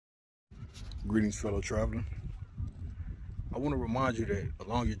Greetings, fellow traveler. I want to remind you that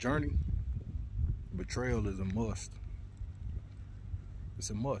along your journey, betrayal is a must.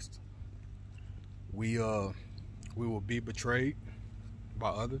 It's a must. We will be betrayed by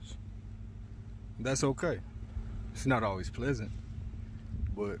others. That's okay. It's not always pleasant,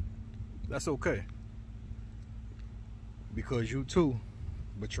 but that's okay. Because you too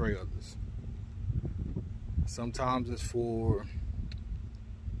betray others. Sometimes it's for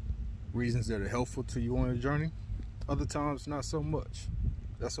reasons that are helpful to you on your journey. Other times, not so much.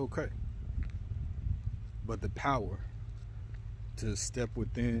 That's okay. But the power to step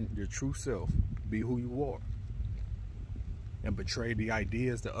within your true self, be who you are, and betray the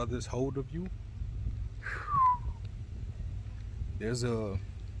ideas that others hold of you,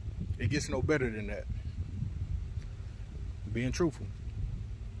 it gets no better than that. Being truthful.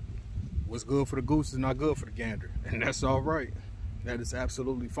 What's good for the goose is not good for the gander, and that's all right. That is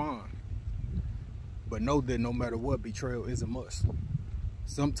absolutely fine. But know that no matter what, betrayal is a must.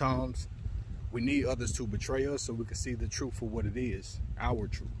 Sometimes we need others to betray us so we can see the truth for what it is, our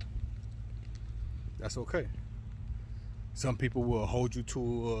truth. That's okay. Some people will hold you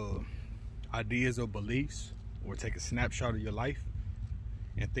to ideas or beliefs, or take a snapshot of your life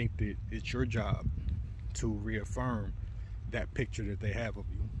and think that it's your job to reaffirm that picture that they have of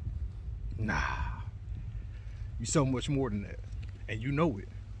you. Nah, you're so much more than that, and you know it.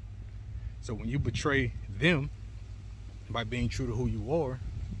 So when you betray them by being true to who you are,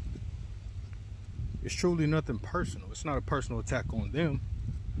 it's truly nothing personal. It's not a personal attack on them.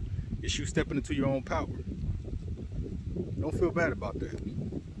 It's you stepping into your own power. Don't feel bad about that.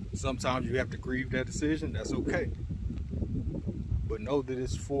 Sometimes you have to grieve that decision. That's okay. But know that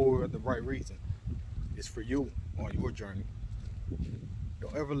it's for the right reason. It's for you on your journey.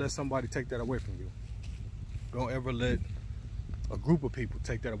 Don't ever let somebody take that away from you. Don't ever let a group of people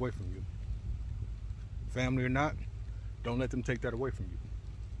take that away from you. Family or not, don't let them take that away from you.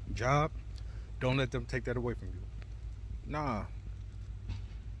 Job, don't let them take that away from you. Nah.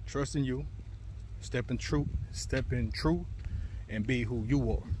 Trust in you. Step in truth, and be who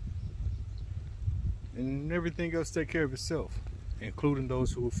you are. And everything else take care of itself, including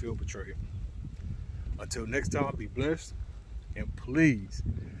those who feel betrayed. Until next time, be blessed, and please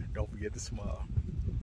don't forget to smile.